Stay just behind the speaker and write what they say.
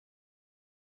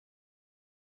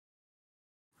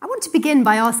I want to begin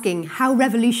by asking how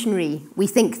revolutionary we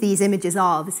think these images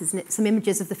are. This is some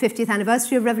images of the 50th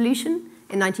anniversary of revolution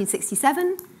in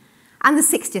 1967 and the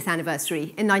 60th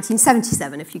anniversary in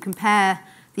 1977. If you compare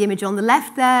the image on the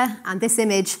left there and this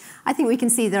image, I think we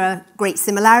can see there are great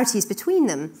similarities between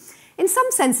them. In some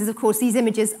senses, of course, these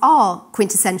images are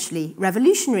quintessentially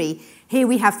revolutionary. Here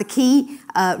we have the key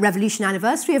revolution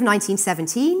anniversary of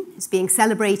 1917. It's being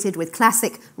celebrated with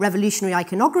classic revolutionary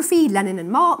iconography, Lenin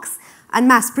and Marx, and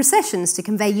mass processions to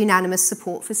convey unanimous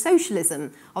support for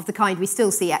socialism, of the kind we still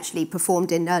see actually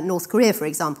performed in North Korea, for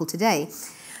example, today.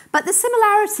 But the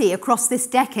similarity across this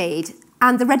decade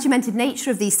and the regimented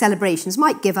nature of these celebrations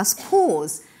might give us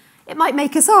pause. It might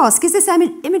make us ask, is this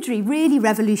imagery really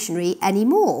revolutionary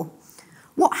anymore?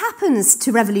 What happens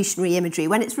to revolutionary imagery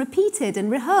when it's repeated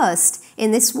and rehearsed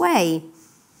in this way?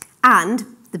 And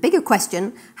the bigger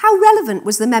question, how relevant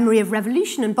was the memory of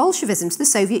revolution and Bolshevism to the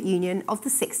Soviet Union of the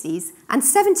 60s and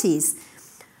 70s?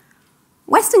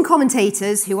 Western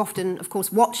commentators, who often, of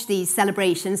course, watch these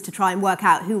celebrations to try and work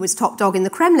out who was top dog in the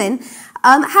Kremlin,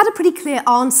 had a pretty clear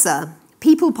answer.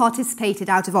 People participated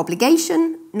out of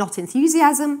obligation, not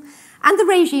enthusiasm, and the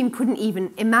regime couldn't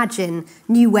even imagine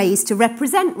new ways to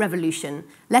represent revolution,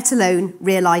 let alone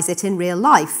realise it in real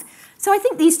life. So I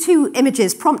think these two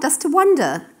images prompt us to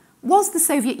wonder, was the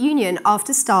Soviet Union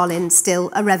after Stalin still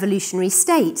a revolutionary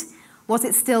state? Was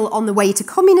it still on the way to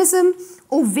communism,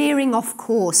 or veering off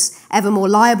course, ever more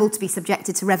liable to be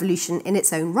subjected to revolution in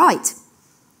its own right?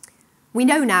 We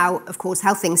know now, of course,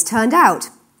 how things turned out.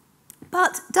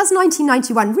 But does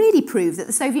 1991 really prove that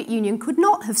the Soviet Union could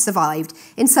not have survived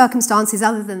in circumstances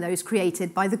other than those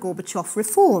created by the Gorbachev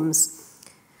reforms?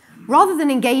 Rather than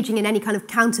engaging in any kind of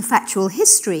counterfactual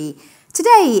history,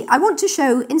 today I want to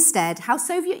show instead how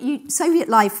Soviet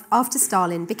life after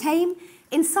Stalin became,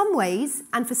 in some ways,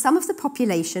 and for some of the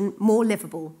population, more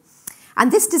livable.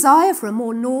 And this desire for a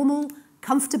more normal,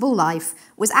 comfortable life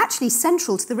was actually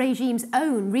central to the regime's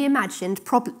own reimagined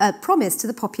promise to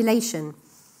the population.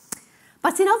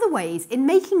 But in other ways, in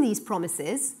making these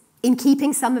promises, in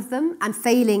keeping some of them and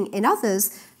failing in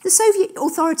others, the Soviet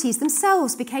authorities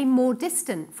themselves became more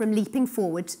distant from leaping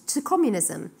forward to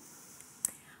communism.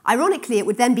 Ironically, it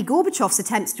would then be Gorbachev's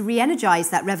attempts to re-energize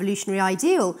that revolutionary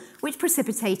ideal which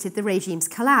precipitated the regime's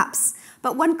collapse.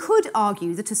 But one could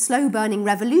argue that a slow-burning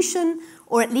revolution,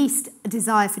 or at least a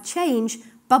desire for change,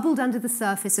 bubbled under the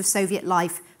surface of Soviet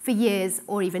life for years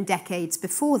or even decades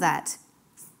before that.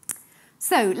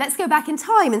 So let's go back in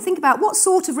time and think about what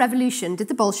sort of revolution did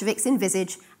the Bolsheviks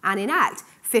envisage and enact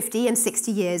 50 and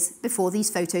 60 years before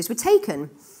these photos were taken.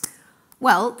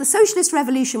 Well, the socialist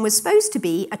revolution was supposed to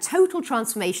be a total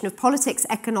transformation of politics,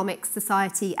 economics,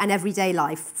 society, and everyday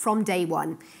life from day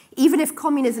one, even if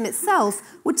communism itself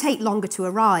would take longer to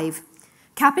arrive.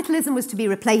 Capitalism was to be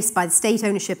replaced by the state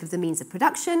ownership of the means of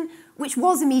production, which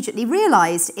was immediately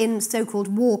realised in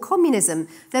so-called war communism,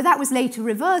 though that was later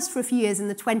reversed for a few years in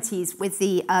the 20s with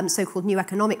the so-called new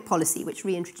economic policy, which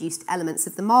reintroduced elements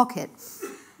of the market.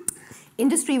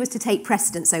 Industry was to take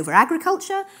precedence over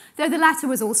agriculture, though the latter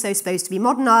was also supposed to be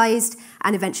modernised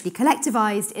and eventually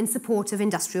collectivised in support of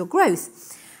industrial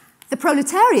growth. The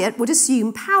proletariat would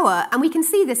assume power, and we can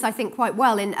see this, I think, quite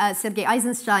well in Sergei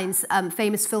Eisenstein's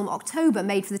famous film October,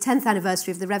 made for the 10th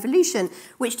anniversary of the revolution,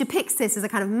 which depicts this as a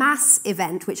kind of mass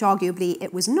event, which arguably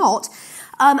it was not.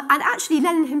 And actually,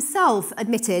 Lenin himself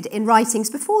admitted in writings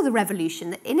before the revolution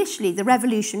that initially the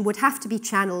revolution would have to be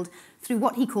channeled through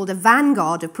what he called a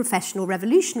vanguard of professional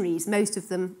revolutionaries, most of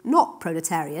them not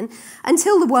proletarian,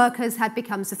 until the workers had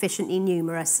become sufficiently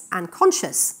numerous and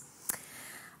conscious.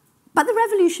 But the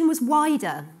revolution was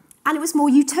wider, and it was more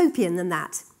utopian than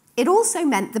that. It also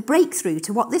meant the breakthrough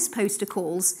to what this poster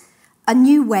calls a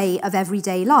new way of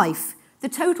everyday life, the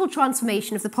total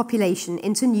transformation of the population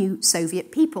into new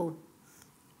Soviet people.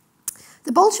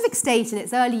 The Bolshevik state in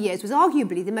its early years was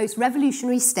arguably the most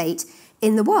revolutionary state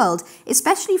in the world,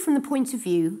 especially from the point of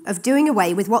view of doing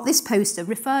away with what this poster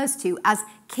refers to as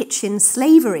kitchen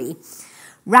slavery.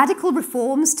 Radical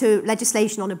reforms to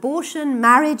legislation on abortion,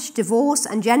 marriage, divorce,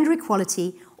 and gender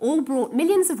equality all brought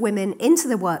millions of women into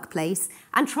the workplace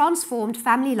and transformed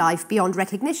family life beyond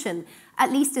recognition,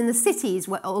 at least in the cities,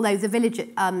 although the village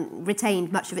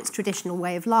retained much of its traditional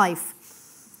way of life.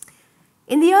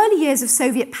 In the early years of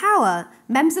Soviet power,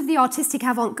 members of the artistic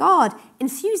avant-garde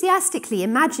enthusiastically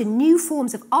imagined new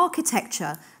forms of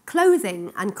architecture,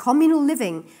 clothing, and communal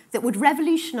living that would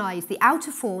revolutionize the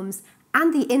outer forms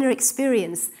and the inner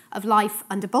experience of life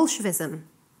under Bolshevism.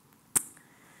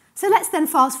 So let's then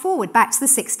fast forward back to the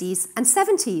 60s and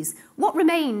 70s. What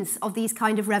remains of these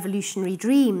kind of revolutionary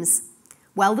dreams?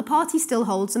 Well, the party still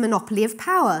holds a monopoly of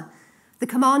power. The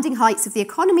commanding heights of the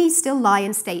economy still lie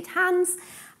in state hands,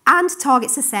 and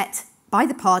targets are set by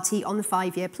the party on the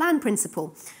 5-year plan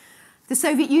principle. The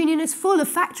Soviet Union is full of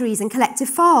factories and collective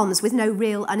farms with no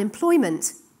real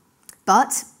unemployment.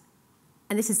 But,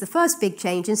 and this is the first big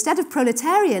change, instead of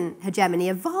proletarian hegemony,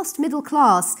 a vast middle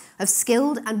class of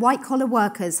skilled and white-collar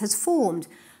workers has formed,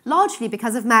 largely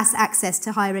because of mass access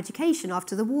to higher education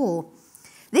after the war.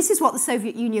 This is what the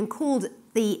Soviet Union called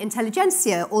the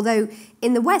intelligentsia, although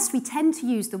in the West we tend to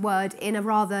use the word in a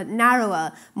rather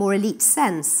narrower, more elite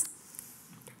sense.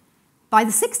 By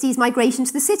the 60s, migration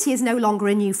to the city is no longer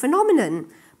a new phenomenon.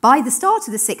 By the start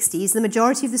of the 60s, the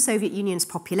majority of the Soviet Union's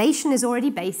population is already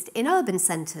based in urban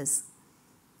centres.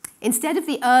 Instead of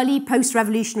the early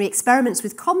post-revolutionary experiments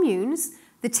with communes,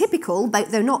 the typical,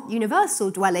 though not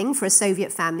universal, dwelling for a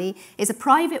Soviet family is a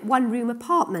private one-room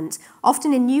apartment,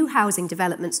 often in new housing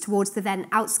developments towards the then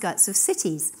outskirts of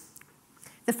cities.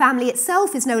 The family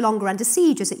itself is no longer under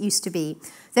siege as it used to be,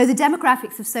 though the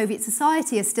demographics of Soviet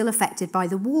society are still affected by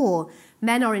the war.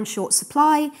 Men are in short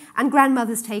supply, and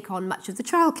grandmothers take on much of the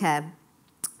childcare.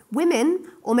 Women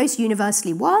almost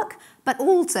universally work, but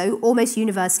also almost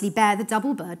universally bear the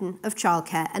double burden of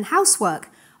childcare and housework,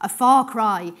 a far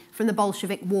cry from the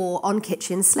Bolshevik war on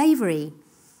kitchen slavery.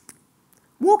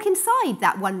 Walk inside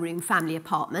that one-room family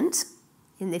apartment,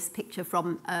 in this picture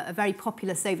from a very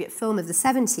popular Soviet film of the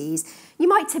 70s, you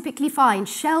might typically find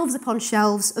shelves upon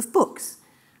shelves of books,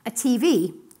 a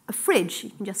TV, a fridge,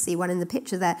 you can just see one in the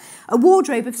picture there, a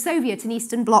wardrobe of Soviet and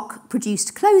Eastern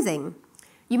Bloc-produced clothing.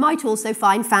 You might also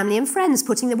find family and friends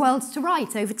putting the world to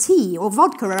right over tea or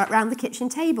vodka around the kitchen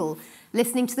table,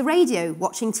 listening to the radio,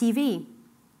 watching TV.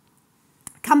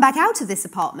 Come back out of this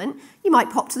apartment, you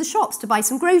might pop to the shops to buy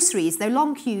some groceries, though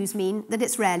long queues mean that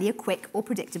it's rarely a quick or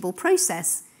predictable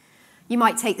process. You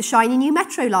might take the shiny new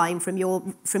metro line from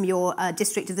your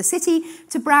district of the city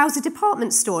to browse a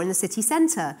department store in the city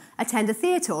centre, attend a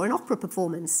theatre or an opera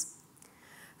performance.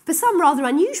 For some rather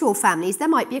unusual families, there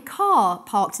might be a car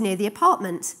parked near the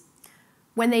apartment.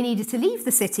 When they needed to leave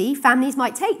the city, families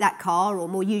might take that car, or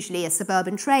more usually a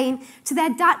suburban train, to their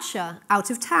dacha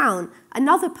out of town,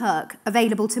 another perk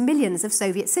available to millions of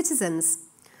Soviet citizens.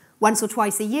 Once or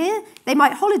twice a year, they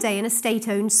might holiday in a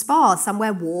state-owned spa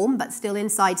somewhere warm but still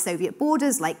inside Soviet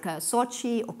borders like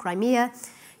Sochi or Crimea,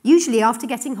 usually after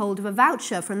getting hold of a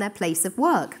voucher from their place of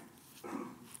work.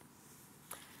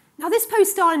 Now, this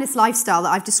post-Stalinist lifestyle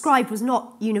that I've described was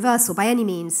not universal by any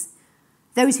means.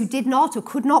 Those who did not or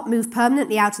could not move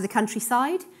permanently out of the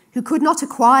countryside, who could not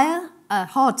acquire a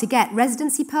hard-to-get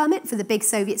residency permit for the big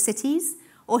Soviet cities,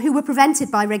 or who were prevented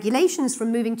by regulations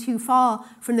from moving too far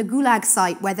from the Gulag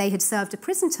site where they had served a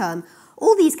prison term,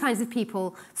 all these kinds of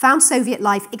people found Soviet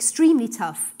life extremely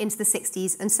tough into the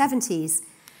 60s and 70s.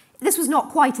 This was not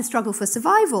quite a struggle for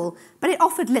survival, but it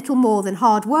offered little more than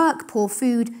hard work, poor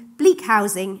food, bleak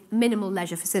housing, minimal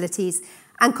leisure facilities,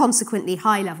 and consequently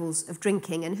high levels of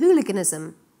drinking and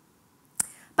hooliganism.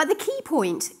 But the key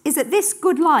point is that this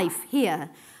good life here,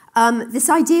 this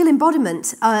ideal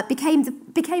embodiment,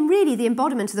 became really the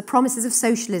embodiment of the promises of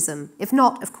socialism, if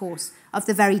not, of course, of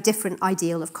the very different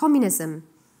ideal of communism.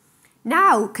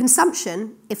 Now,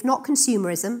 consumption, if not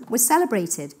consumerism, was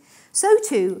celebrated. So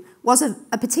too was a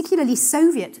particularly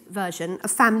Soviet version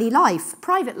of family life,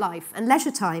 private life, and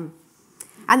leisure time.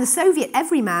 And the Soviet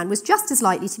everyman was just as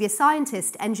likely to be a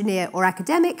scientist, engineer, or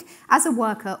academic as a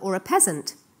worker or a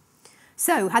peasant.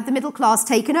 So, had the middle class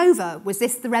taken over? Was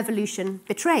this the revolution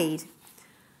betrayed?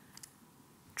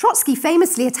 Trotsky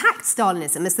famously attacked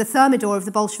Stalinism as the thermidor of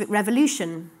the Bolshevik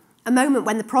Revolution, a moment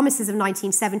when the promises of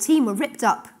 1917 were ripped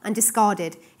up and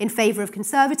discarded in favour of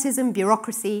conservatism,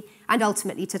 bureaucracy, and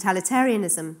ultimately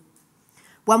totalitarianism.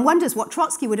 One wonders what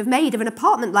Trotsky would have made of an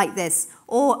apartment like this,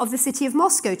 or of the city of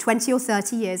Moscow 20 or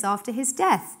 30 years after his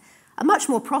death. A much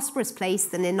more prosperous place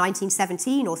than in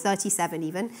 1917 or 37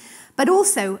 even, but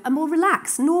also a more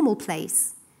relaxed, normal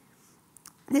place.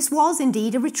 This was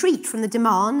indeed a retreat from the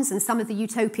demands and some of the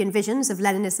utopian visions of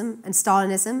Leninism and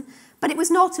Stalinism, but it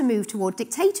was not a move toward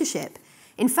dictatorship.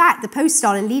 In fact, the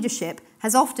post-Stalin leadership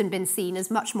has often been seen as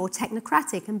much more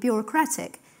technocratic and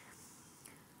bureaucratic.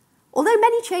 Although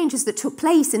many changes that took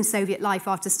place in Soviet life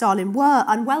after Stalin were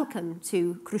unwelcome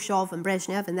to Khrushchev and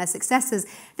Brezhnev and their successors,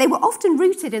 they were often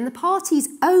rooted in the party's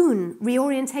own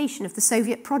reorientation of the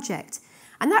Soviet project.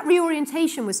 And that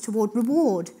reorientation was toward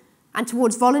reward and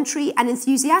towards voluntary and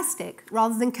enthusiastic,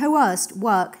 rather than coerced,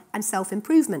 work and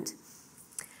self-improvement.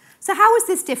 So how was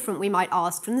this different, we might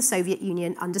ask, from the Soviet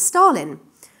Union under Stalin?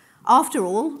 After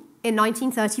all, in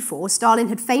 1934, Stalin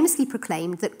had famously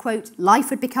proclaimed that, quote, life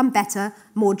had become better,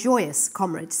 more joyous,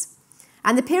 comrades.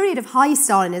 And the period of high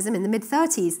Stalinism in the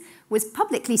mid-30s was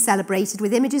publicly celebrated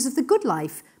with images of the good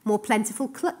life, more plentiful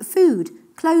food,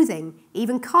 clothing,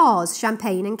 even cars,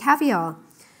 champagne and caviar.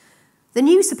 The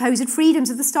new supposed freedoms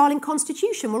of the Stalin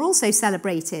constitution were also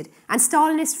celebrated, and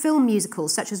Stalinist film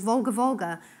musicals such as Volga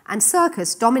Volga and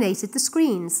Circus dominated the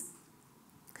screens.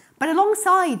 But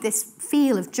alongside this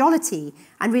feel of jollity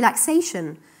and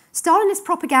relaxation, Stalinist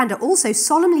propaganda also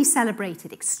solemnly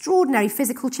celebrated extraordinary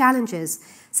physical challenges,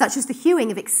 such as the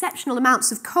hewing of exceptional amounts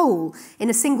of coal in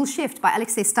a single shift by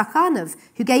Alexei Stakhanov,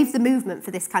 who gave the movement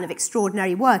for this kind of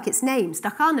extraordinary work its name,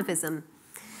 Stakhanovism.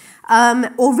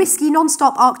 Or risky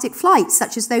non-stop Arctic flights,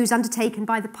 such as those undertaken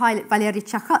by the pilot Valery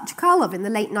Chkalov in the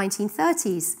late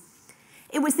 1930s.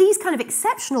 It was these kind of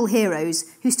exceptional heroes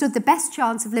who stood the best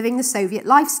chance of living the Soviet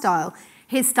lifestyle.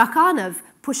 Here's Stakhanov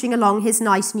pushing along his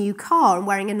nice new car and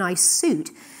wearing a nice suit.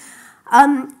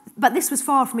 But this was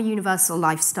far from a universal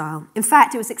lifestyle. In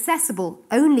fact, it was accessible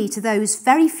only to those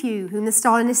very few whom the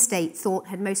Stalinist state thought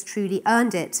had most truly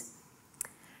earned it.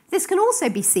 This can also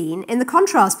be seen in the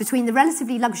contrast between the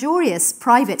relatively luxurious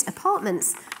private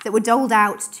apartments that were doled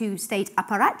out to state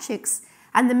apparatchiks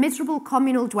and the miserable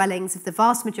communal dwellings of the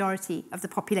vast majority of the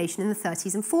population in the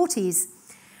 30s and 40s.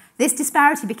 This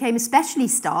disparity became especially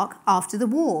stark after the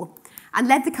war and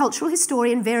led the cultural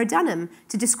historian Vera Dunham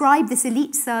to describe this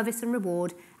elite service and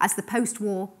reward as the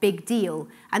post-war big deal.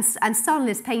 And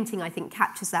Stalinist painting, I think,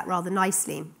 captures that rather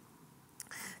nicely.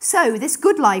 So this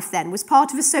good life, then, was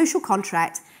part of a social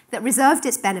contract that reserved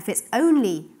its benefits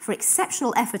only for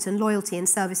exceptional effort and loyalty in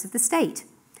service of the state.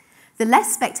 The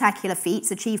less spectacular feats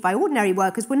achieved by ordinary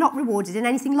workers were not rewarded in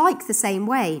anything like the same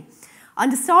way.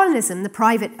 Under Stalinism, the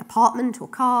private apartment or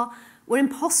car were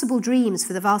impossible dreams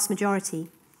for the vast majority.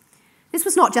 This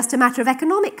was not just a matter of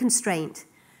economic constraint.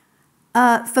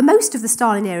 For most of the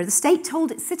Stalin era, the state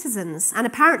told its citizens, and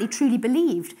apparently truly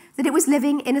believed, that it was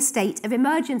living in a state of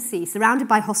emergency, surrounded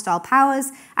by hostile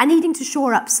powers, and needing to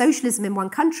shore up socialism in one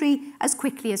country as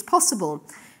quickly as possible.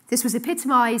 This was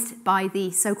epitomized by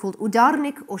the so-called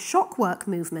udarnik or shock work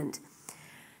movement.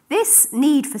 This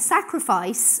need for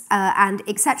sacrifice and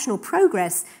exceptional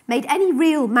progress made any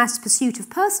real mass pursuit of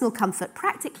personal comfort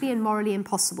practically and morally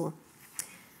impossible.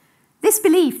 This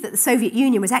belief that the Soviet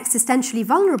Union was existentially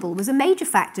vulnerable was a major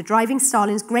factor driving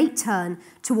Stalin's great turn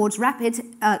towards rapid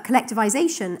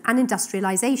collectivization and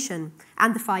industrialization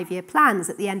and the five-year plans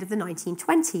at the end of the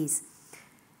 1920s.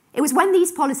 It was when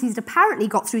these policies apparently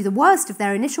got through the worst of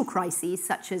their initial crises,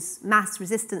 such as mass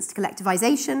resistance to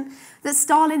collectivization, that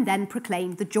Stalin then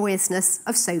proclaimed the joyousness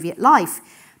of Soviet life.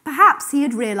 Perhaps he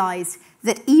had realized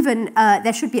that even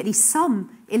there should be at least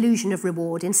some illusion of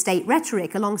reward in state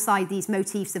rhetoric alongside these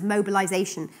motifs of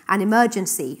mobilization and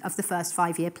emergency of the first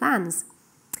five-year plans.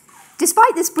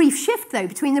 Despite this brief shift, though,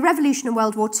 between the Revolution and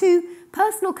World War II,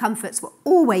 personal comforts were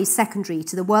always secondary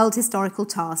to the world historical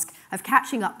task of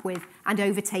catching up with and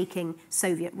overtaking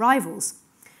Soviet rivals.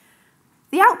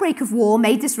 The outbreak of war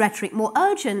made this rhetoric more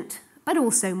urgent, but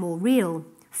also more real.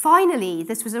 Finally,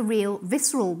 this was a real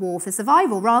visceral war for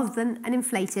survival rather than an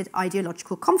inflated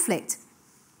ideological conflict.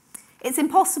 It's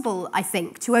impossible, I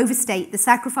think, to overstate the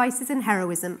sacrifices and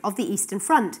heroism of the Eastern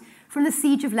Front, from the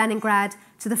siege of Leningrad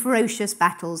to the ferocious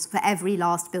battles for every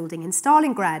last building in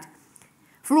Stalingrad.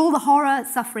 For all the horror,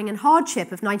 suffering and hardship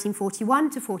of 1941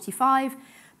 to 45,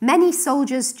 many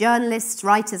soldiers, journalists,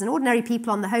 writers and ordinary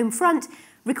people on the home front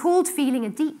recalled feeling a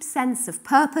deep sense of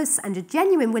purpose and a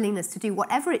genuine willingness to do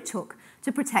whatever it took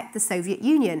to protect the Soviet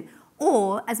Union,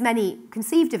 or, as many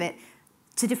conceived of it,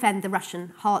 to defend the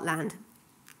Russian heartland.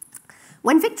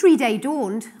 When Victory Day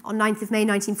dawned on 9th of May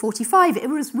 1945, it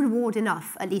was reward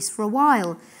enough, at least for a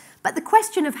while. But the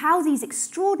question of how these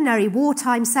extraordinary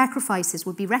wartime sacrifices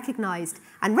would be recognised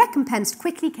and recompensed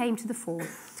quickly came to the fore.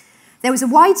 There was a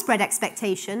widespread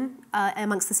expectation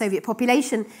amongst the Soviet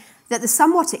population that the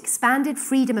somewhat expanded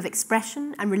freedom of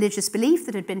expression and religious belief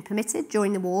that had been permitted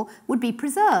during the war would be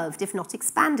preserved, if not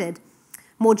expanded.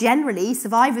 More generally,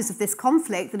 survivors of this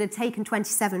conflict that had taken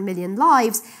 27 million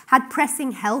lives had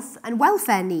pressing health and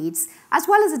welfare needs, as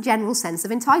well as a general sense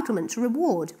of entitlement to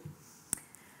reward.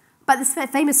 But the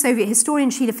famous Soviet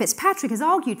historian Sheila Fitzpatrick has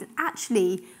argued that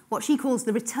actually what she calls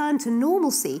the return to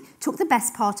normalcy took the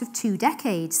best part of 2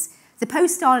 decades. The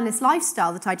post-Stalinist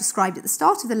lifestyle that I described at the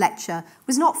start of the lecture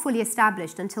was not fully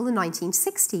established until the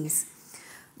 1960s.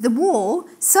 The war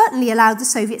certainly allowed the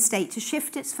Soviet state to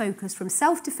shift its focus from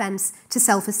self-defense to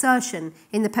self-assertion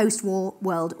in the post-war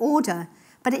world order,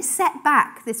 but it set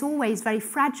back this always very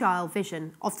fragile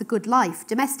vision of the good life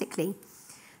domestically.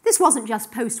 This wasn't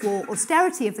just post-war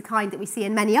austerity of the kind that we see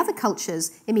in many other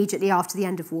cultures immediately after the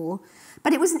end of war,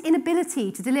 but it was an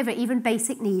inability to deliver even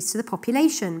basic needs to the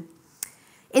population.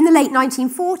 In the late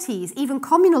 1940s, even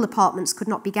communal apartments could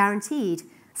not be guaranteed.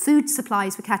 Food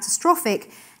supplies were catastrophic,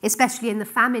 especially in the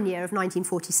famine year of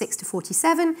 1946 to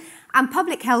 47, and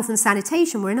public health and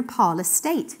sanitation were in a parlous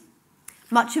state.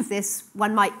 Much of this,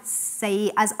 one might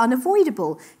say, as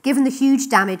unavoidable, given the huge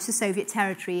damage the Soviet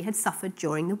territory had suffered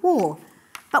during the war.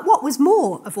 But what was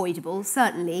more avoidable,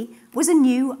 certainly, was a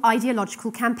new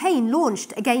ideological campaign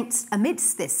launched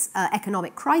amidst this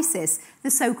economic crisis, the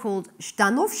so-called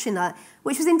Zhdanovshchina,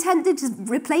 which was intended to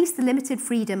replace the limited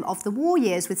freedom of the war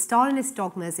years with Stalinist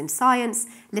dogmas in science,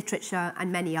 literature,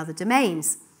 and many other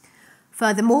domains.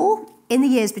 Furthermore, in the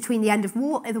years between the end of the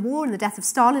war and the death of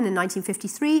Stalin in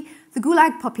 1953, the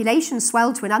Gulag population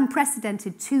swelled to an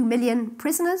unprecedented 2 million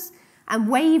prisoners, and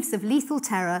waves of lethal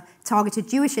terror targeted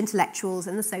Jewish intellectuals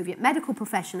and the Soviet medical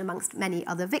profession, amongst many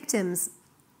other victims.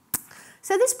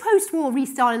 So this post-war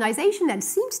re-Stalinization then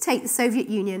seemed to take the Soviet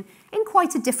Union in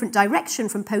quite a different direction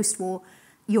from post-war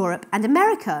Europe and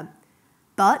America.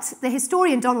 But the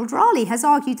historian Donald Raleigh has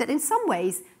argued that in some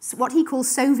ways, what he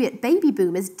calls Soviet baby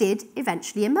boomers did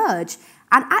eventually emerge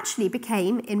and actually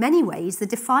became, in many ways, the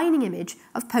defining image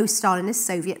of post-Stalinist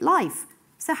Soviet life.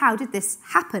 So how did this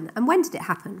happen, and when did it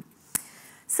happen?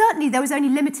 Certainly, there was only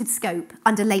limited scope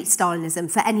under late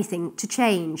Stalinism for anything to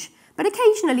change, but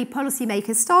occasionally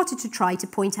policymakers started to try to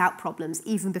point out problems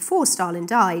even before Stalin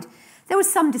died. There was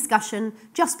some discussion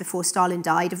just before Stalin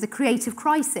died of the creative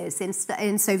crisis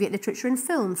in Soviet literature and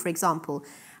film, for example,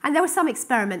 and there were some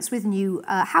experiments with new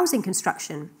housing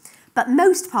construction. But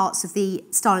most parts of the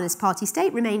Stalinist party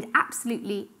state remained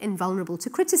absolutely invulnerable to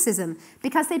criticism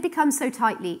because they'd become so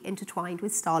tightly intertwined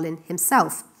with Stalin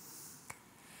himself.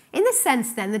 In this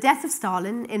sense, then, the death of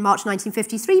Stalin in March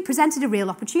 1953 presented a real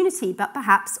opportunity, but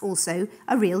perhaps also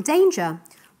a real danger.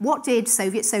 What did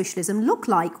Soviet socialism look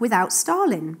like without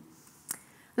Stalin?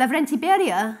 Lavrentiy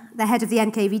Beria, the head of the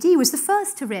NKVD, was the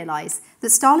first to realise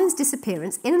that Stalin's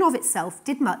disappearance in and of itself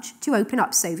did much to open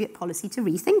up Soviet policy to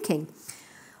rethinking.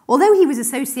 Although he was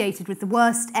associated with the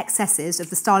worst excesses of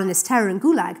the Stalinist terror and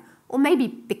Gulag, or maybe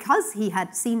because he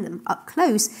had seen them up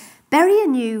close, Beria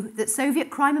knew that Soviet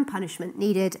crime and punishment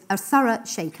needed a thorough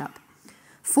shake-up.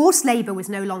 Forced labour was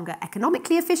no longer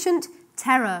economically efficient,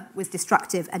 terror was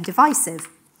destructive and divisive.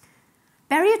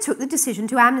 Beria took the decision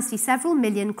to amnesty several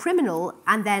million criminal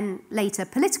and then later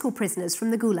political prisoners from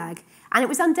the Gulag, and it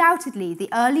was undoubtedly the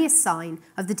earliest sign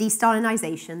of the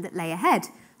de-Stalinisation that lay ahead,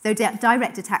 though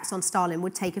direct attacks on Stalin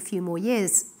would take a few more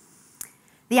years.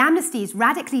 The amnesties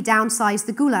radically downsized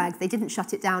the Gulag. They didn't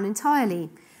shut it down entirely.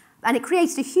 And it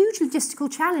created a huge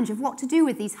logistical challenge of what to do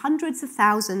with these hundreds of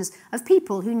thousands of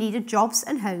people who needed jobs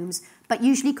and homes, but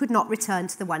usually could not return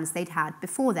to the ones they'd had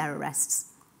before their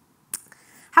arrests.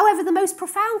 However, the most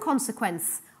profound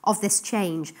consequence of this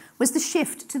change was the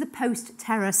shift to the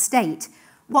post-terror state.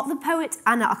 What the poet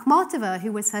Anna Akhmatova,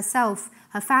 who was herself,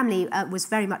 her family was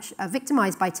very much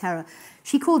victimized by terror,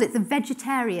 she called it the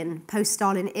vegetarian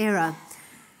post-Stalin era.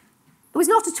 It was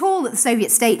not at all that the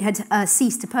Soviet state had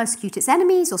ceased to persecute its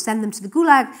enemies or send them to the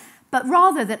Gulag, but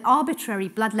rather that arbitrary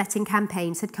bloodletting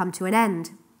campaigns had come to an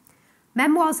end.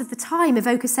 Memoirs of the time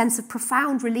evoke a sense of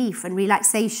profound relief and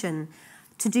relaxation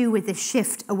to do with this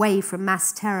shift away from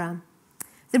mass terror.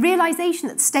 The realization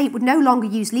that the state would no longer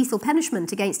use lethal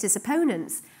punishment against its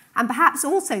opponents, and perhaps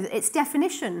also that its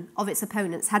definition of its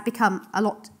opponents had become a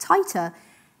lot tighter,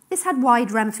 this had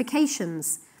wide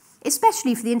ramifications,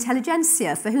 especially for the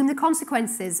intelligentsia, for whom the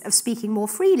consequences of speaking more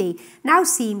freely now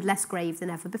seemed less grave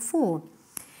than ever before.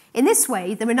 In this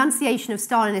way, the renunciation of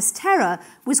Stalinist terror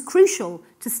was crucial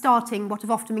to starting what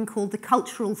have often been called the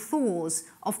cultural thaws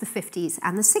of the 50s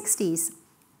and the 60s.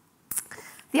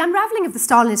 The unravelling of the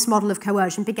Stalinist model of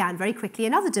coercion began very quickly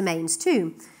in other domains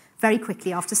too, very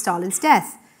quickly after Stalin's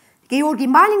death. Georgy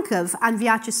Malenkov and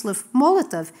Vyacheslav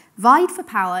Molotov vied for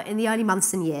power in the early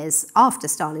months and years after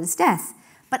Stalin's death.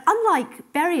 But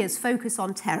unlike Beria's focus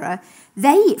on terror,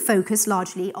 they focused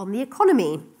largely on the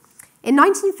economy. In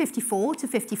 1954 to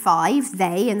 55,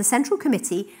 they and the Central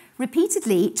Committee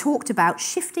repeatedly talked about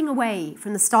shifting away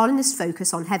from the Stalinist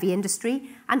focus on heavy industry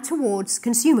and towards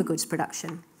consumer goods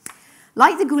production.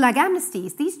 Like the Gulag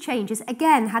amnesties, these changes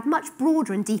again had much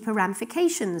broader and deeper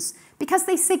ramifications because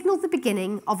they signalled the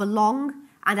beginning of a long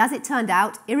and, as it turned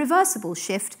out, irreversible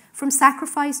shift from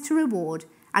sacrifice to reward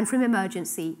and from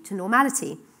emergency to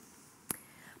normality.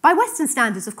 By Western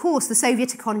standards, of course, the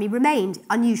Soviet economy remained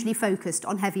unusually focused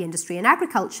on heavy industry and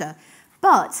agriculture,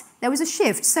 but there was a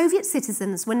shift. Soviet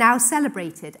citizens were now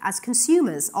celebrated as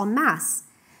consumers en masse.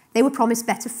 They were promised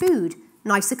better food,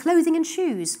 nicer clothing and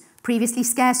shoes. Previously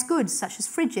scarce goods such as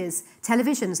fridges,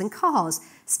 televisions and cars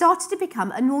started to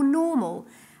become a more normal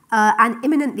and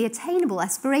imminently attainable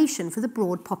aspiration for the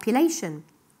broad population.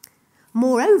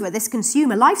 Moreover, this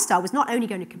consumer lifestyle was not only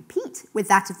going to compete with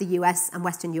that of the US and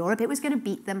Western Europe, it was going to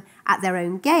beat them at their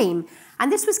own game.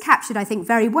 And this was captured, I think,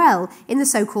 very well in the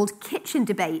so-called kitchen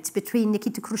debate between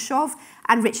Nikita Khrushchev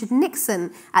and Richard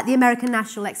Nixon at the American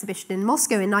National Exhibition in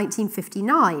Moscow in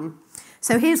 1959.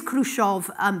 So here's Khrushchev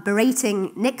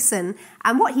berating Nixon,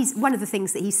 and one of the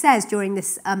things that he says during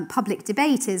this public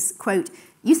debate is, quote,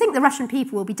 "You think the Russian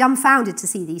people will be dumbfounded to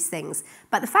see these things,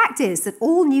 but the fact is that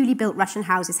all newly built Russian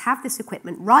houses have this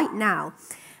equipment right now.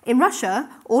 In Russia,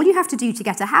 all you have to do to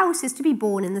get a house is to be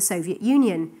born in the Soviet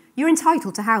Union. You're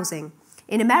entitled to housing.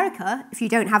 In America, if you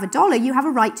don't have $1, you have a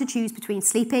right to choose between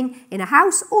sleeping in a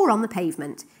house or on the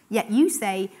pavement. Yet you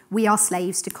say, we are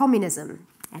slaves to communism,"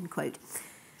 end quote.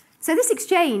 So this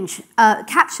exchange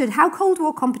captured how Cold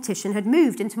War competition had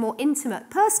moved into more intimate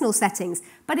personal settings,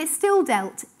 but it still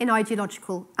dealt in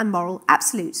ideological and moral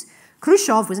absolutes.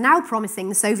 Khrushchev was now promising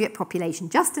the Soviet population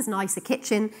just as nice a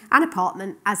kitchen and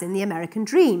apartment as in the American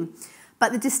dream.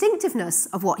 But the distinctiveness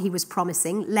of what he was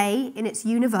promising lay in its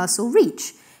universal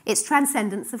reach, its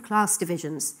transcendence of class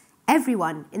divisions.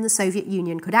 Everyone in the Soviet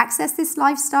Union could access this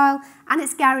lifestyle, and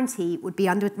its guarantee would be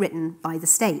underwritten by the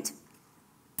state.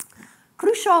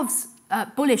 Khrushchev's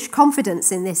bullish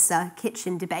confidence in this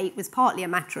kitchen debate was partly a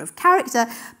matter of character,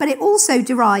 but it also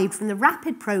derived from the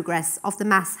rapid progress of the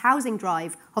mass housing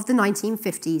drive of the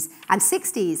 1950s and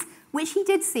 60s, which he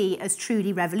did see as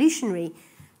truly revolutionary.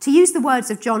 To use the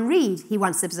words of John Reed, he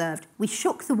once observed, "We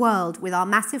shook the world with our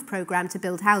massive programme to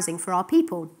build housing for our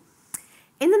people."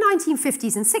 In the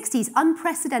 1950s and 60s,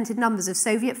 unprecedented numbers of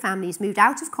Soviet families moved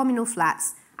out of communal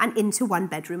flats and into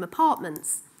one-bedroom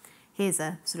apartments. Here's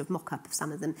a sort of mock-up of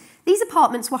some of them. These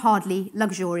apartments were hardly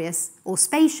luxurious or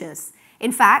spacious.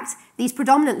 In fact, these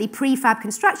predominantly prefab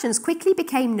constructions quickly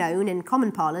became known in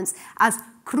common parlance as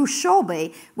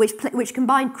Khrushchevy, which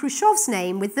combined Khrushchev's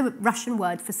name with the Russian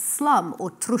word for slum, or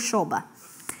trushoba.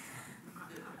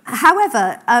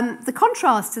 However, the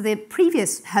contrast to the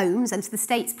previous homes and to the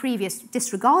state's previous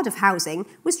disregard of housing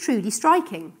was truly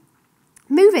striking.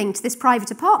 Moving to this private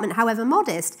apartment, however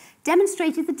modest,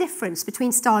 demonstrated the difference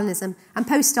between Stalinism and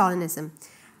post-Stalinism.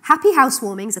 Happy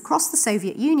housewarmings across the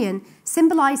Soviet Union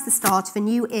symbolised the start of a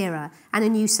new era and a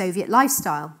new Soviet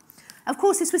lifestyle. Of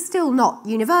course, this was still not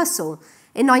universal.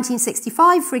 In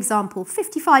 1965, for example,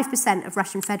 55% of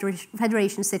Russian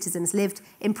Federation citizens lived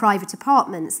in private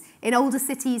apartments. In older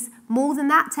cities, more than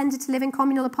that tended to live in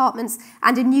communal apartments,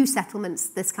 and in new settlements,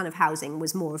 this kind of housing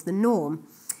was more of the norm.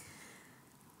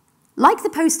 Like the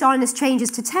post-Stalinist changes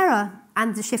to terror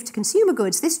and the shift to consumer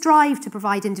goods, this drive to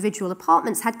provide individual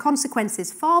apartments had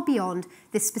consequences far beyond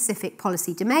this specific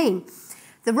policy domain.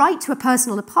 The right to a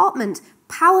personal apartment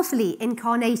powerfully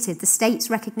incarnated the state's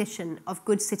recognition of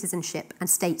good citizenship and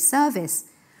state service.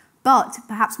 But,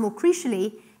 perhaps more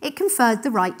crucially, it conferred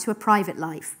the right to a private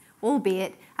life,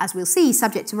 albeit, as we'll see,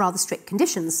 subject to rather strict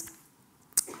conditions.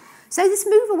 So this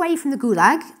move away from the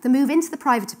Gulag, the move into the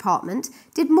private apartment,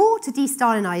 did more to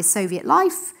de-Stalinize Soviet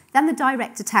life than the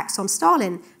direct attacks on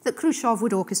Stalin that Khrushchev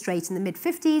would orchestrate in the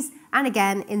mid-50s and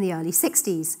again in the early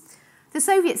 60s. The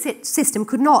Soviet system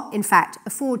could not, in fact,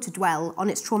 afford to dwell on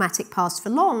its traumatic past for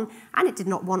long, and it did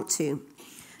not want to.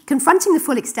 Confronting the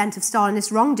full extent of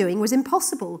Stalinist wrongdoing was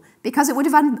impossible because it would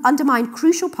have undermined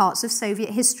crucial parts of Soviet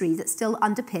history that still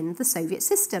underpinned the Soviet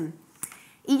system.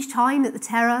 Each time that the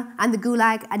terror and the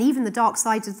Gulag and even the dark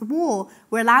sides of the war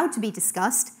were allowed to be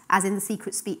discussed, as in the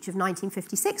secret speech of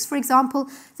 1956, for example,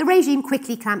 the regime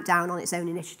quickly clamped down on its own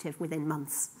initiative within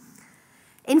months.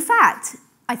 In fact,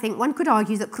 I think one could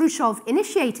argue that Khrushchev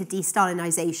initiated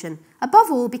de-Stalinization, above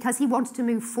all because he wanted to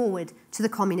move forward to the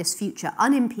communist future,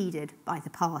 unimpeded by the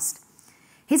past.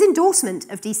 His endorsement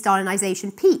of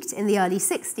de-Stalinization peaked in the early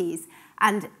 60s,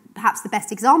 and perhaps the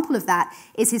best example of that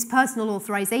is his personal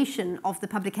authorization of the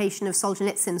publication of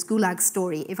Solzhenitsyn's Gulag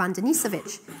story, Ivan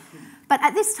Denisovich. But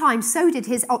at this time, so did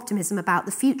his optimism about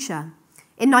the future.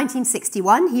 In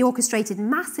 1961, he orchestrated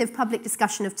massive public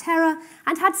discussion of terror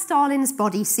and had Stalin's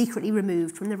body secretly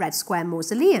removed from the Red Square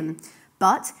mausoleum.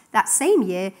 But that same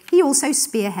year, he also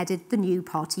spearheaded the new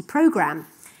party program.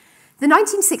 The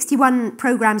 1961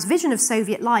 program's vision of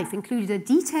Soviet life included a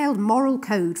detailed moral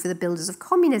code for the builders of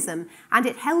communism, and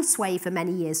it held sway for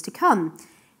many years to come.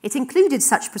 It included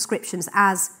such prescriptions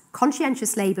as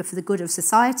conscientious labour for the good of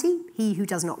society, he who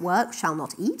does not work shall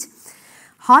not eat,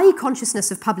 high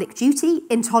consciousness of public duty,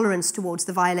 intolerance towards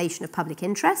the violation of public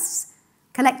interests,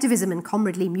 collectivism and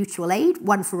comradely mutual aid,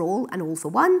 one for all and all for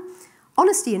one,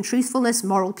 honesty and truthfulness,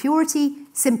 moral purity,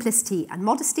 simplicity and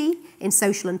modesty in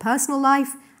social and personal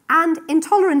life, and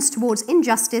intolerance towards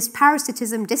injustice,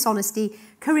 parasitism, dishonesty,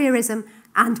 careerism,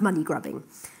 and money grubbing.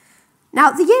 Now,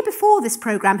 the year before this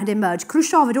programme had emerged,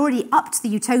 Khrushchev had already upped the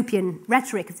utopian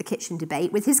rhetoric of the kitchen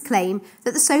debate with his claim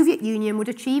that the Soviet Union would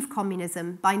achieve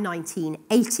communism by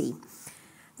 1980.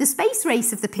 The space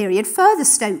race of the period further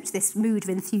stoked this mood of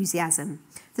enthusiasm.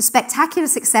 The spectacular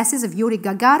successes of Yuri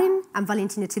Gagarin and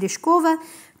Valentina Tereshkova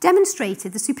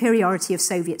demonstrated the superiority of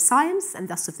Soviet science and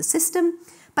thus of the system,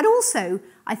 but also,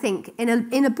 I think,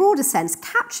 in a broader sense,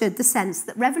 captured the sense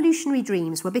that revolutionary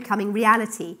dreams were becoming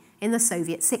reality in the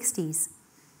Soviet 60s.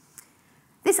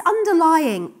 This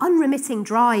underlying, unremitting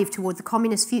drive toward the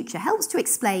communist future helps to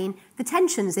explain the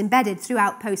tensions embedded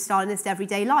throughout post-Stalinist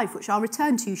everyday life, which I'll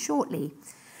return to shortly.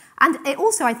 And it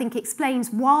also, I think,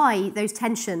 explains why those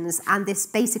tensions and this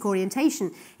basic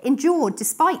orientation endured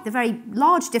despite the very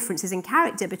large differences in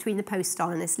character between the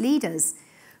post-Stalinist leaders.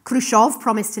 Khrushchev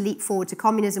promised to leap forward to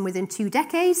communism within 2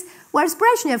 decades, whereas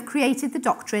Brezhnev created the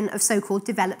doctrine of so-called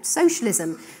developed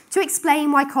socialism to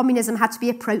explain why communism had to be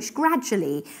approached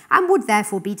gradually and would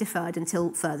therefore be deferred until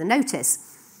further notice.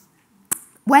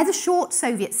 Where the short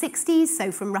Soviet 60s,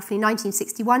 so from roughly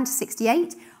 1961 to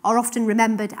 68, are often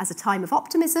remembered as a time of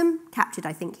optimism, captured,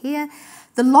 I think, here,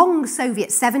 the long Soviet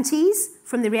 70s,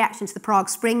 from the reaction to the Prague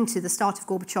Spring to the start of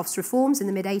Gorbachev's reforms in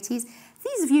the mid-80s,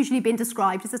 these have usually been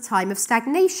described as a time of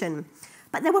stagnation.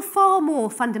 But there were far more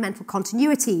fundamental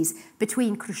continuities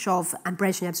between Khrushchev and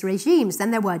Brezhnev's regimes than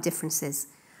there were differences.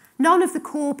 None of the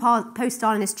core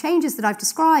post-Stalinist changes that I've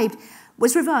described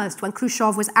was reversed when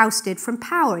Khrushchev was ousted from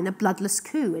power in a bloodless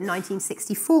coup in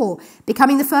 1964,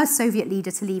 becoming the first Soviet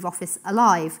leader to leave office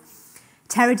alive.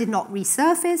 Terror did not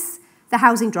resurface, the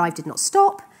housing drive did not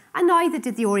stop, and neither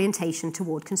did the orientation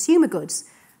toward consumer goods.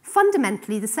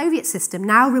 Fundamentally, the Soviet system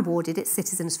now rewarded its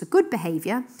citizens for good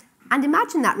behaviour, and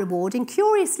imagined that reward in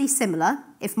curiously similar,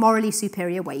 if morally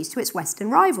superior ways to its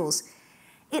Western rivals.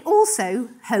 It also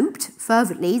hoped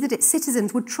fervently that its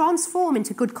citizens would transform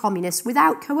into good communists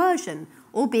without coercion,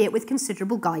 albeit with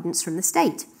considerable guidance from the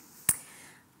state.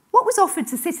 What was offered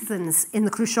to citizens in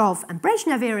the Khrushchev and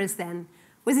Brezhnev eras then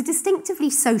was a distinctively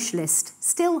socialist,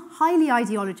 still highly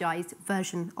ideologized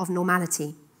version of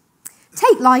normality.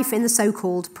 Take life in the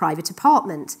so-called private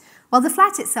apartment. Well, the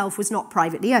flat itself was not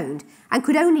privately owned and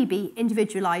could only be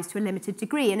individualized to a limited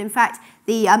degree. And in fact,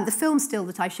 the film still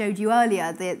that I showed you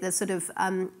earlier, the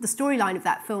storyline of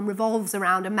that film revolves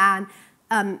around a man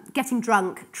getting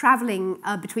drunk, traveling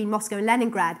between Moscow and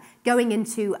Leningrad, going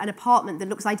into an apartment that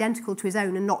looks identical to his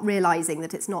own and not realizing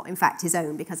that it's not, in fact, his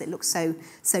own because it looks so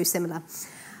similar.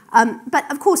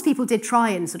 But of course, people did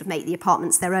try and sort of make the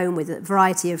apartments their own with a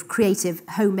variety of creative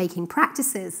homemaking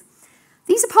practices.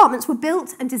 These apartments were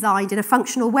built and designed in a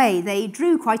functional way. They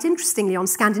drew, quite interestingly, on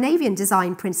Scandinavian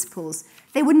design principles.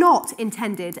 They were not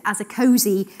intended as a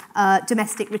cosy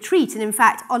domestic retreat. And in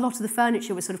fact, a lot of the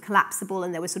furniture was sort of collapsible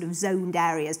and there were sort of zoned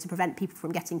areas to prevent people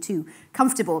from getting too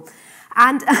comfortable.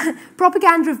 And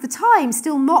propaganda of the time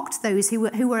still mocked those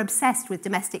who were obsessed with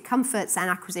domestic comforts and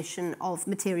acquisition of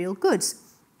material goods.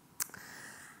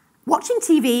 Watching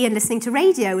TV and listening to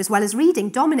radio as well as reading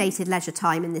dominated leisure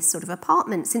time in this sort of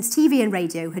apartment, since TV and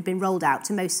radio had been rolled out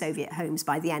to most Soviet homes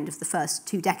by the end of the first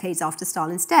 2 decades after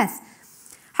Stalin's death.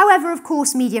 However, of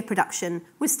course, media production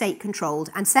was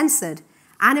state-controlled and censored.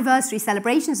 Anniversary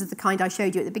celebrations of the kind I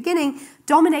showed you at the beginning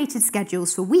dominated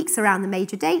schedules for weeks around the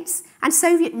major dates, and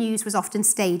Soviet news was often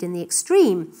stayed in the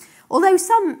extreme. Although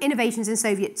some innovations in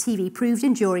Soviet TV proved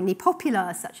enduringly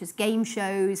popular, such as game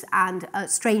shows and,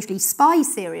 strangely, spy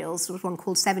serials, there was one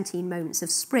called 17 Moments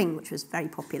of Spring, which was very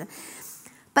popular.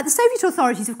 But the Soviet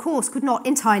authorities, of course, could not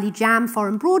entirely jam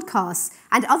foreign broadcasts,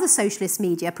 and other socialist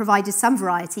media provided some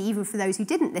variety, even for those who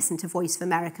didn't listen to Voice of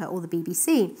America or the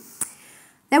BBC.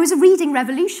 There was a reading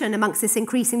revolution amongst this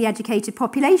increasingly educated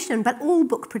population, but all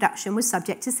book production was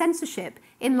subject to censorship,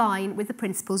 in line with the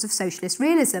principles of socialist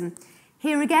realism.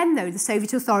 Here again, though, the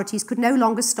Soviet authorities could no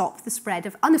longer stop the spread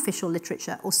of unofficial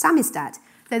literature or samizdat,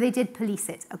 though they did police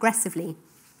it aggressively.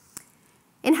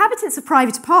 Inhabitants of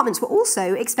private apartments were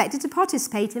also expected to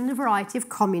participate in a variety of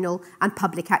communal and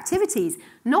public activities,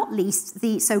 not least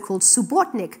the so-called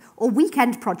subbotnik, or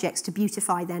weekend projects to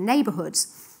beautify their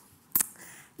neighbourhoods.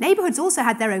 Neighbourhoods also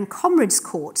had their own comrades'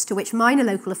 courts, to which minor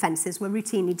local offences were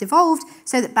routinely devolved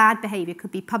so that bad behaviour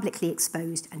could be publicly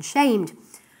exposed and shamed.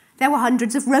 There were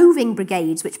hundreds of roving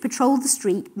brigades which patrolled the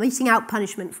street, meting out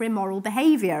punishment for immoral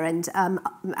behaviour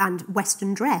and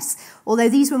Western dress, although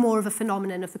these were more of a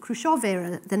phenomenon of the Khrushchev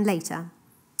era than later.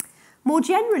 More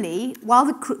generally, while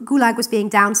the Gulag was being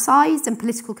downsized and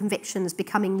political convictions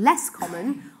becoming less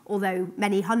common, although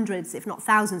many hundreds, if not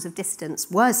thousands of dissidents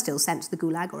were still sent to the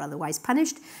Gulag or otherwise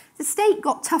punished, the state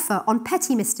got tougher on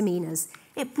petty misdemeanours.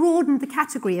 It broadened the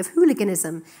category of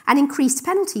hooliganism and increased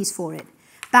penalties for it.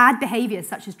 Bad behaviour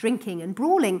such as drinking and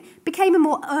brawling became a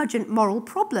more urgent moral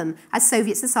problem as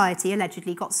Soviet society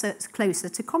allegedly got closer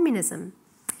to communism.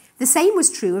 The same was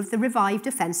true of the revived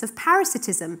offence of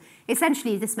parasitism.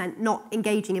 Essentially, this meant not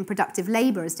engaging in productive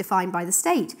labour as defined by the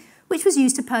state, which was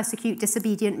used to persecute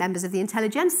disobedient members of the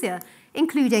intelligentsia,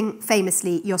 including,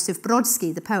 famously, Josip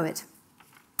Brodsky, the poet.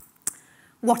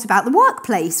 What about the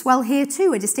workplace? Well, here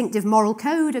too, a distinctive moral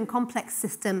code and complex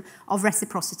system of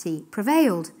reciprocity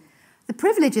prevailed. The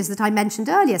privileges that I mentioned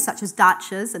earlier, such as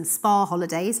dachas and spa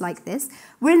holidays like this,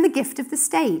 were in the gift of the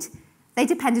state. They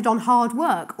depended on hard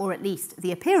work, or at least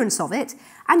the appearance of it,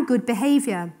 and good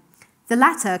behaviour. The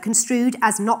latter construed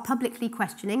as not publicly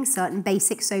questioning certain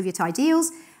basic Soviet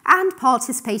ideals and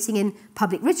participating in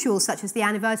public rituals such as the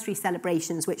anniversary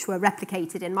celebrations, which were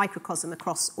replicated in microcosm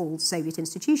across all Soviet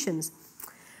institutions.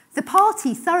 The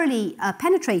party thoroughly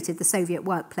penetrated the Soviet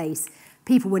workplace.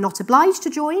 People were not obliged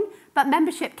to join, but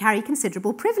membership carried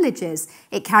considerable privileges.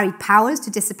 It carried powers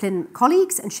to discipline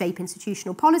colleagues and shape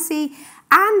institutional policy,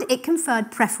 and it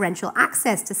conferred preferential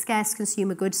access to scarce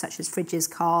consumer goods such as fridges,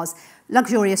 cars,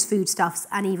 luxurious foodstuffs,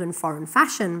 and even foreign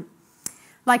fashion.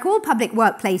 Like all public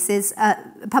places,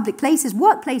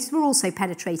 workplaces were also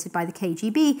penetrated by the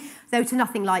KGB, though to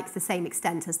nothing like the same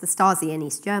extent as the Stasi in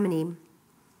East Germany.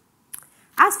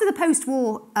 As for the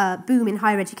post-war boom in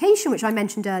higher education, which I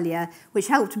mentioned earlier, which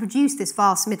helped to produce this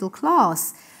vast middle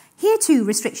class, here too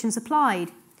restrictions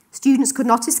applied. Students could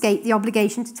not escape the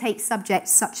obligation to take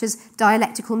subjects such as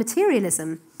dialectical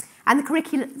materialism, and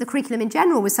the curriculum in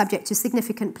general was subject to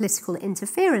significant political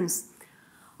interference.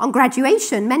 On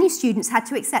graduation, many students had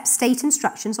to accept state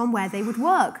instructions on where they would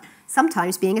work,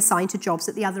 sometimes being assigned to jobs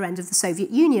at the other end of the Soviet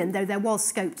Union, though there was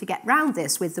scope to get round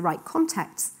this with the right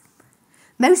contacts.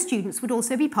 Most students would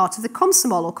also be part of the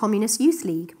Komsomol, or Communist Youth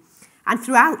League. And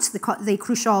throughout the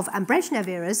Khrushchev and Brezhnev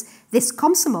eras, this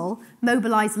Komsomol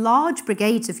mobilized large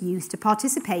brigades of youth to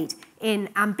participate in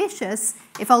ambitious,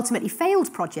 if ultimately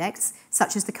failed, projects,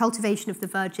 such as the cultivation of the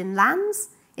Virgin Lands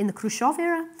in the Khrushchev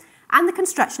era, and the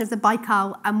construction of the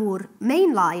Baikal-Amur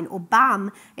main line, or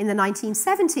BAM, in the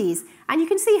 1970s. And you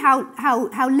can see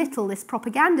how little this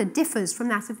propaganda differs from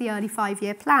that of the early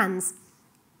five-year plans.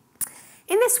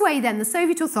 In this way, then, the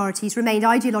Soviet authorities remained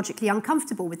ideologically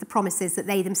uncomfortable with the promises that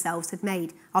they themselves had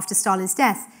made after Stalin's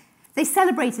death. They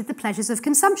celebrated the pleasures of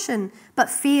consumption, but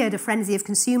feared a frenzy of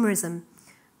consumerism.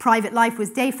 Private life was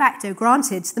de facto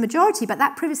granted to the majority, but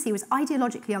that privacy was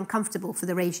ideologically uncomfortable for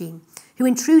the regime, who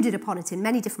intruded upon it in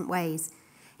many different ways.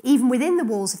 Even within the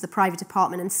walls of the private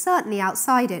apartment, and certainly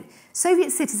outside it,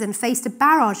 Soviet citizens faced a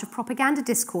barrage of propaganda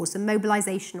discourse and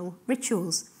mobilizational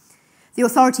rituals. The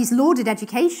authorities lauded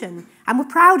education and were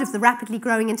proud of the rapidly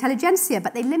growing intelligentsia,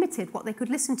 but they limited what they could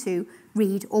listen to,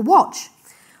 read, or watch.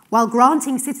 While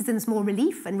granting citizens more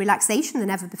relief and relaxation than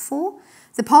ever before,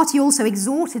 the party also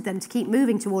exhorted them to keep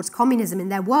moving towards communism in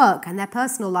their work and their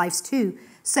personal lives too.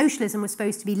 Socialism was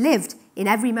supposed to be lived in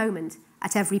every moment,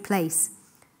 at every place.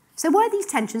 So were these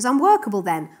tensions unworkable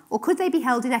then, or could they be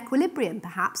held in equilibrium,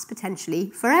 perhaps, potentially,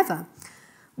 forever?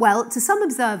 Well, to some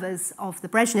observers of the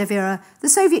Brezhnev era, the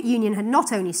Soviet Union had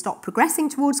not only stopped progressing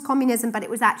towards communism, but it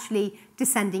was actually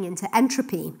descending into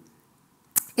entropy.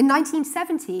 In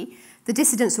 1970, the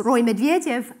dissidents Roy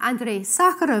Medvedev, Andrei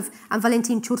Sakharov, and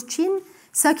Valentin Turchin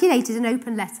circulated an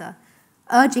open letter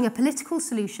urging a political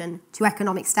solution to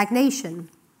economic stagnation.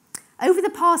 Over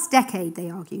the past decade, they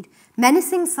argued,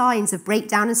 menacing signs of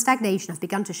breakdown and stagnation have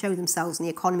begun to show themselves in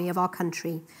the economy of our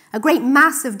country. A great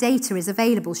mass of data is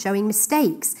available showing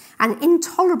mistakes and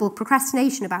intolerable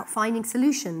procrastination about finding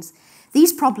solutions.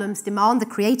 These problems demand the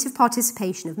creative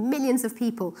participation of millions of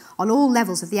people on all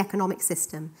levels of the economic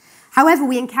system. However,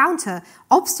 we encounter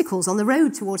obstacles on the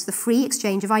road towards the free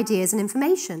exchange of ideas and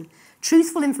information.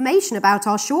 Truthful information about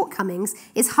our shortcomings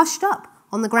is hushed up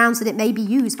on the grounds that it may be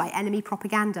used by enemy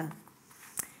propaganda.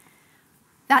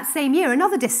 That same year,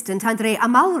 another dissident, Andrei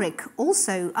Amalrik,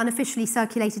 also unofficially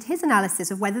circulated his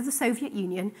analysis of whether the Soviet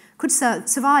Union could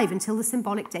survive until the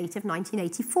symbolic date of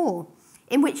 1984,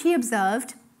 in which he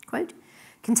observed, quote,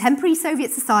 "Contemporary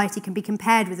Soviet society can be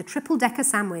compared with a triple-decker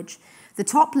sandwich. The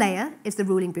top layer is the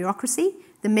ruling bureaucracy,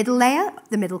 the middle layer,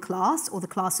 the middle class, or the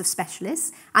class of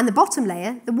specialists, and the bottom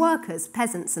layer, the workers,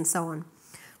 peasants, and so on.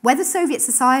 Whether Soviet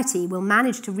society will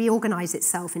manage to reorganize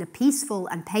itself in a peaceful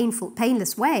and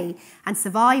painless way and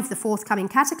survive the forthcoming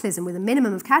cataclysm with a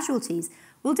minimum of casualties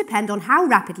will depend on how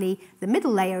rapidly the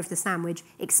middle layer of the sandwich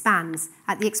expands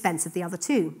at the expense of the other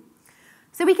two."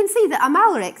 So we can see that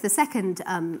Amalric, the second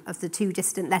of the two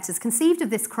dissident letters, conceived of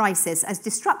this crisis as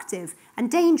destructive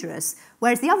and dangerous,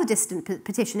 whereas the other distant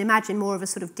petition imagined more of a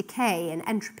sort of decay and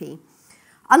entropy.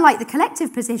 Unlike the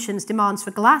collective petition's demands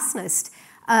for glasnost,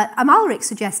 Amalric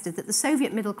suggested that the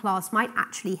Soviet middle class might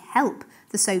actually help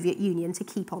the Soviet Union to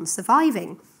keep on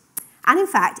surviving. And in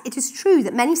fact, it is true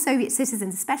that many Soviet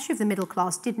citizens, especially of the middle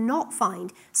class, did not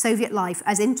find Soviet life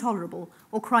as intolerable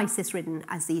or crisis-ridden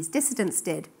as these dissidents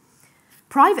did.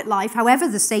 Private life, however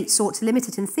the state sought to limit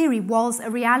it in theory, was a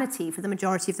reality for the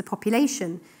majority of the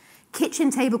population.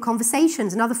 Kitchen table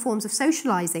conversations and other forms of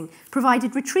socialising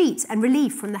provided retreat and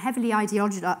relief from the heavily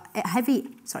ideologised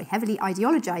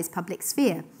public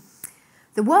sphere.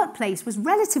 The workplace was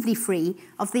relatively free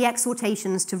of the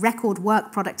exhortations to record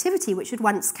work productivity which had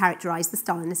once characterised the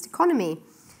Stalinist economy.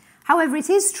 However, it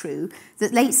is true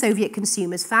that late Soviet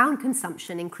consumers found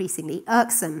consumption increasingly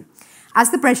irksome.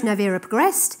 As the Brezhnev era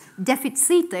progressed,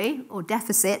 deficite, or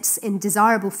deficits, in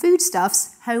desirable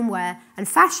foodstuffs, homeware and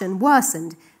fashion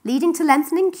worsened, leading to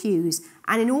lengthening queues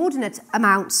and inordinate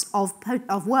amounts of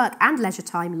work and leisure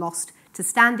time lost to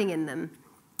standing in them.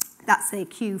 That's a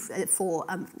queue for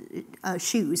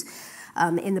shoes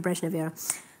in the Brezhnev era.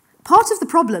 Part of the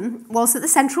problem was that the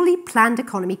centrally planned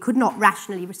economy could not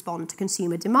rationally respond to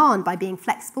consumer demand by being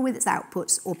flexible with its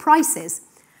outputs or prices.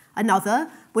 Another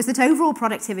was that overall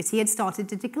productivity had started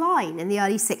to decline in the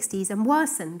early 60s and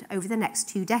worsened over the next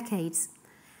 2 decades.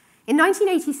 In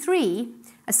 1983,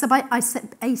 a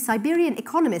Siberian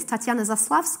economist, Tatyana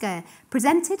Zaslavskaya,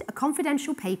 presented a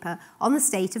confidential paper on the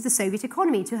state of the Soviet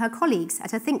economy to her colleagues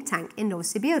at a think tank in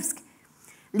Novosibirsk.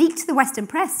 Leaked to the Western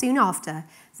press soon after,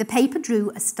 the paper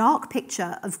drew a stark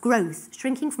picture of growth,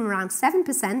 shrinking from around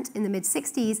 7% in the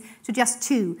mid-60s to just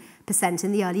 2%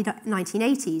 in the early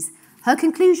 1980s. Her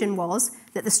conclusion was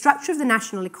that the structure of the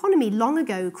national economy long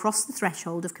ago crossed the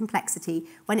threshold of complexity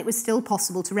when it was still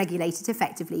possible to regulate it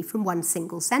effectively from one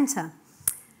single centre.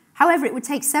 However, it would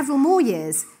take several more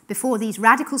years before these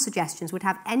radical suggestions would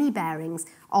have any bearings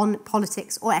on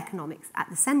politics or economics at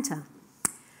the centre.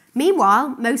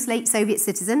 Meanwhile, most late Soviet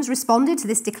citizens responded to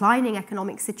this declining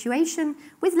economic situation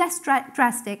with less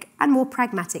drastic and more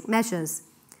pragmatic measures.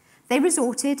 They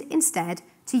resorted instead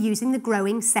to using the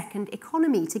growing second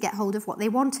economy to get hold of what they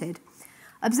wanted.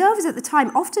 Observers at the time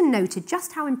often noted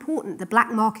just how important the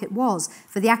black market was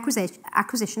for the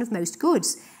acquisition of most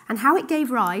goods, and how it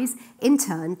gave rise, in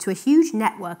turn, to a huge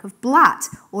network of blat,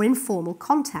 or informal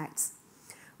contacts.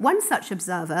 One such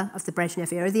observer of the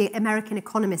Brezhnev era, the American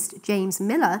economist James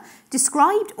Miller,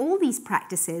 described all these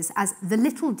practices as the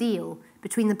little deal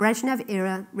between the Brezhnev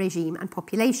era regime and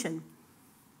population.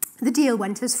 The deal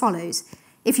went as follows.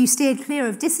 If you steered clear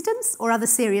of dissidents or other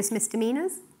serious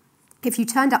misdemeanours, if you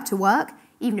turned up to work,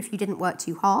 even if you didn't work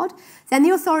too hard, then the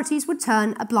authorities would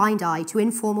turn a blind eye to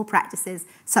informal practices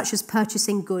such as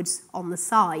purchasing goods on the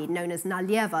side, known as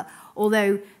nalieva,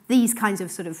 although these kinds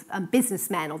of sort of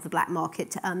businessmen of the black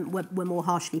market were more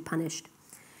harshly punished.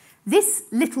 This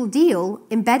little deal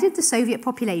embedded the Soviet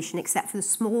population, except for the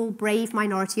small, brave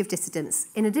minority of dissidents,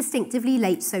 in a distinctively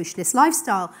late socialist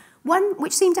lifestyle, one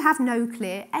which seemed to have no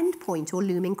clear endpoint or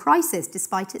looming crisis,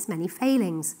 despite its many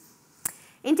failings.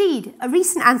 Indeed, a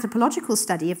recent anthropological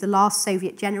study of the last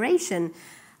Soviet generation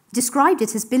described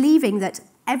it as believing that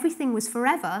everything was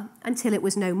forever until it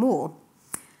was no more.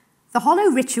 The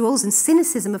hollow rituals and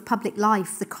cynicism of public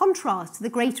life, the contrast to the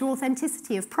greater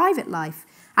authenticity of private life,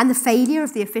 and the failure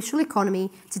of the official economy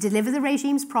to deliver the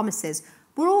regime's promises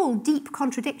were all deep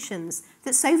contradictions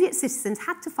that Soviet citizens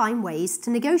had to find ways to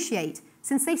negotiate,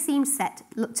 since they seemed set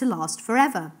to last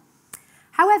forever.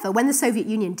 However, when the Soviet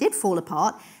Union did fall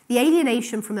apart, the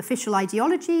alienation from official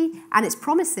ideology and its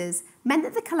promises meant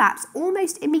that the collapse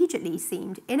almost immediately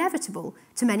seemed inevitable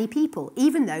to many people,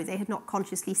 even though they had not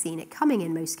consciously seen it coming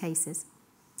in most cases.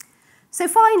 So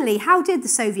finally, how did the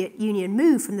Soviet Union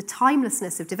move from the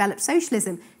timelessness of developed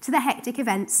socialism to the hectic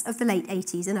events of the late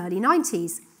 80s and early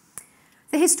 90s?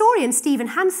 The historian Stephen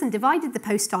Hansen divided the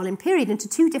post-Stalin period into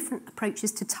 2 different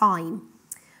approaches to time.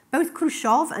 Both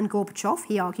Khrushchev and Gorbachev,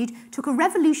 he argued, took a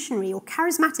revolutionary or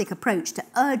charismatic approach to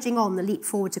urging on the leap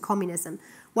forward to communism,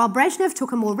 while Brezhnev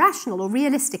took a more rational or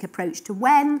realistic approach to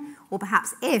when, or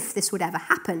perhaps if, this would ever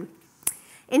happen.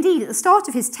 Indeed, at the start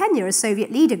of his tenure as Soviet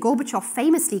leader, Gorbachev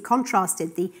famously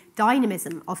contrasted the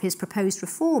dynamism of his proposed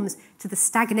reforms to the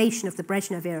stagnation of the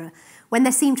Brezhnev era, when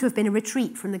there seemed to have been a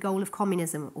retreat from the goal of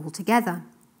communism altogether.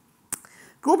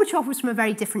 Gorbachev was from a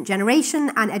very different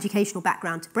generation and educational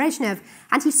background to Brezhnev,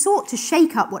 and he sought to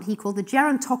shake up what he called the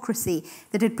gerontocracy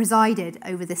that had presided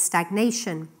over this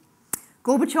stagnation.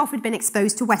 Gorbachev had been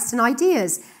exposed to Western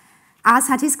ideas, as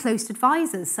had his close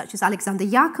advisors, such as Alexander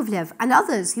Yakovlev and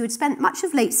others who had spent much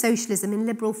of late socialism in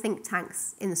liberal think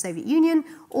tanks in the Soviet Union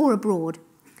or abroad.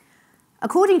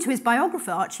 According to his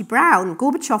biographer, Archie Brown,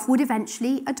 Gorbachev would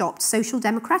eventually adopt social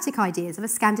democratic ideas of a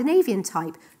Scandinavian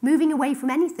type, moving away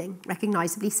from anything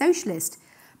recognisably socialist.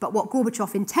 But what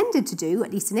Gorbachev intended to do,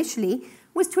 at least initially,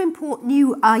 was to import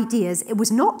new ideas. It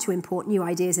was not to import new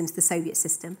ideas into the Soviet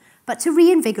system, but to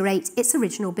reinvigorate its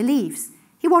original beliefs.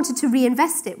 He wanted to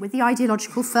reinvest it with the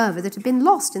ideological fervour that had been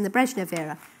lost in the Brezhnev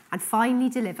era and finally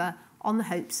deliver on the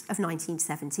hopes of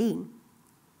 1917.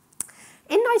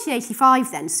 In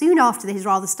 1985, then, soon after his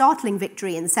rather startling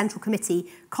victory in the Central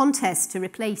Committee contest to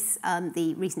replace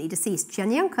the recently deceased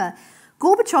Chernenko,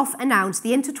 Gorbachev announced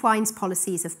the intertwined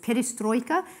policies of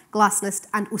perestroika, glasnost,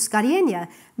 and uskorienie,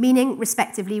 meaning,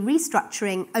 respectively,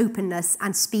 restructuring, openness,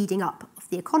 and speeding up of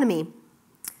the economy.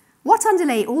 What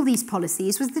underlay all these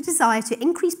policies was the desire to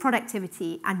increase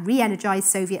productivity and re-energise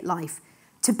Soviet life,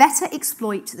 to better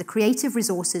exploit the creative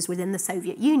resources within the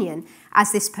Soviet Union,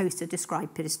 as this poster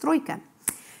described perestroika.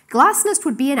 Glasnost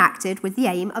would be enacted with the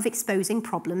aim of exposing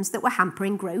problems that were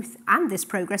hampering growth and this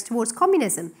progress towards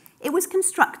communism. It was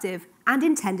constructive and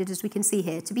intended, as we can see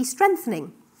here, to be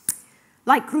strengthening.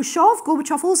 Like Khrushchev,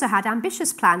 Gorbachev also had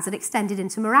ambitious plans that extended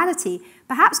into morality,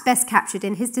 perhaps best captured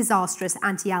in his disastrous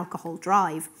anti-alcohol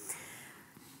drive.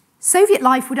 Soviet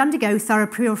life would undergo thorough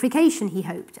purification, he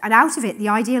hoped, and out of it the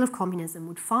ideal of communism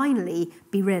would finally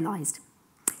be realised.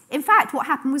 In fact, what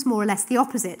happened was more or less the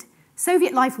opposite.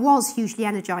 Soviet life was hugely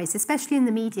energised, especially in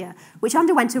the media, which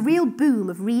underwent a real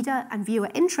boom of reader and viewer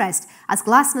interest as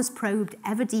glasnost probed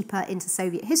ever deeper into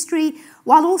Soviet history,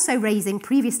 while also raising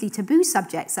previously taboo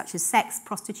subjects such as sex,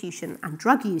 prostitution, and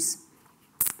drug use.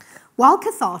 While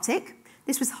cathartic,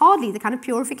 this was hardly the kind of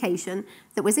purification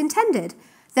that was intended,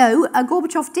 though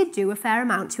Gorbachev did do a fair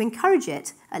amount to encourage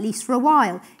it, at least for a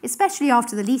while, especially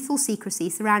after the lethal secrecy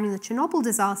surrounding the Chernobyl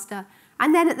disaster,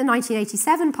 and then at the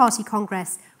 1987 Party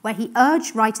Congress, where he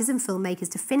urged writers and filmmakers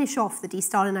to finish off the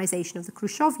de-Stalinisation of the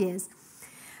Khrushchev years.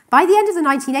 By the end of the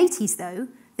 1980s, though,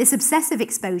 this obsessive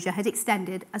exposure had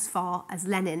extended as far as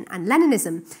Lenin and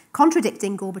Leninism,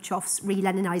 contradicting Gorbachev's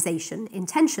re-Leninisation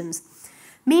intentions.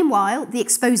 Meanwhile, the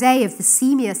exposé of the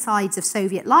seamier sides of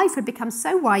Soviet life had become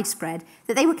so widespread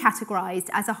that they were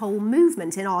categorised as a whole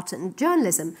movement in art and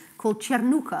journalism called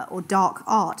chernuka, or dark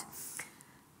art.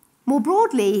 More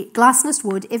broadly, glasnost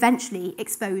would eventually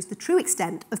expose the true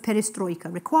extent of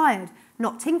perestroika required,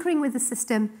 not tinkering with the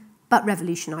system, but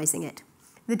revolutionising it.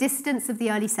 The dissidents of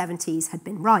the early 70s had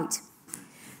been right.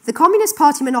 The Communist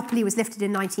Party monopoly was lifted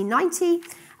in 1990,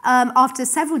 after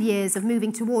several years of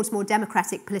moving towards more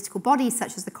democratic political bodies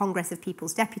such as the Congress of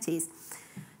People's Deputies.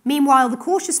 Meanwhile, the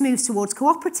cautious moves towards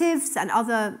cooperatives and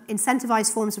other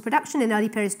incentivised forms of production in early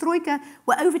perestroika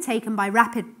were overtaken by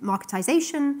rapid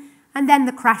marketisation and then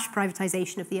the crash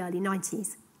privatisation of the early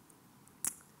 90s.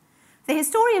 The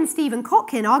historian Stephen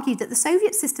Kotkin argued that the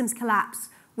Soviet system's collapse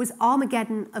was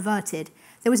Armageddon averted.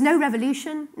 There was no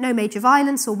revolution, no major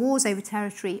violence or wars over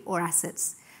territory or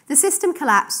assets. The system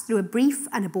collapsed through a brief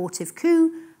and abortive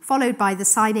coup, followed by the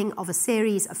signing of a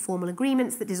series of formal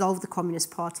agreements that dissolved the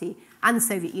Communist Party and the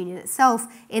Soviet Union itself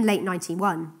in late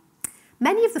 1991.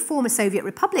 Many of the former Soviet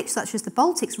republics, such as the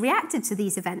Baltics, reacted to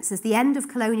these events as the end of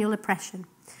colonial oppression.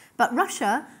 But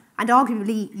Russia, and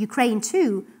arguably Ukraine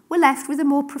too, were left with a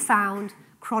more profound,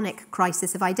 chronic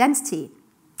crisis of identity.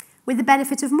 With the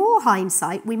benefit of more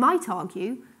hindsight, we might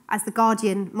argue, as the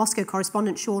Guardian Moscow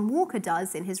correspondent Sean Walker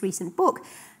does in his recent book,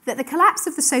 that the collapse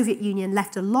of the Soviet Union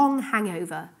left a long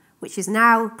hangover, which is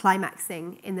now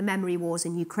climaxing in the memory wars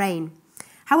in Ukraine.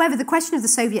 However, the question of the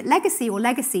Soviet legacy or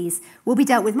legacies will be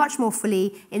dealt with much more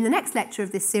fully in the next lecture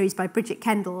of this series by Bridget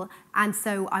Kendall, and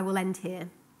so I will end here.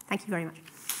 Thank you very much.